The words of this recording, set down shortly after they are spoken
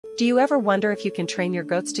Do you ever wonder if you can train your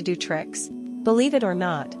goats to do tricks? Believe it or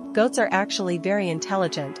not, goats are actually very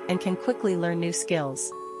intelligent and can quickly learn new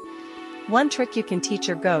skills. One trick you can teach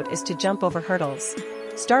your goat is to jump over hurdles.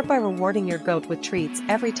 Start by rewarding your goat with treats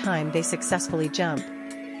every time they successfully jump.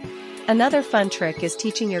 Another fun trick is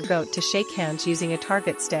teaching your goat to shake hands using a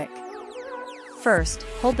target stick. First,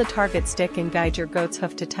 hold the target stick and guide your goat's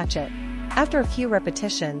hoof to touch it. After a few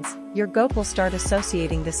repetitions, your goat will start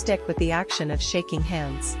associating the stick with the action of shaking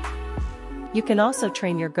hands. You can also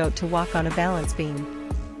train your goat to walk on a balance beam.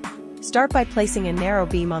 Start by placing a narrow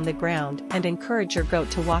beam on the ground and encourage your goat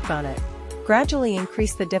to walk on it. Gradually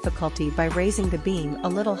increase the difficulty by raising the beam a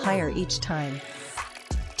little higher each time.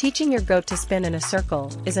 Teaching your goat to spin in a circle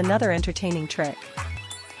is another entertaining trick.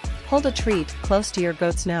 Hold a treat close to your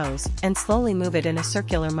goat's nose and slowly move it in a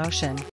circular motion.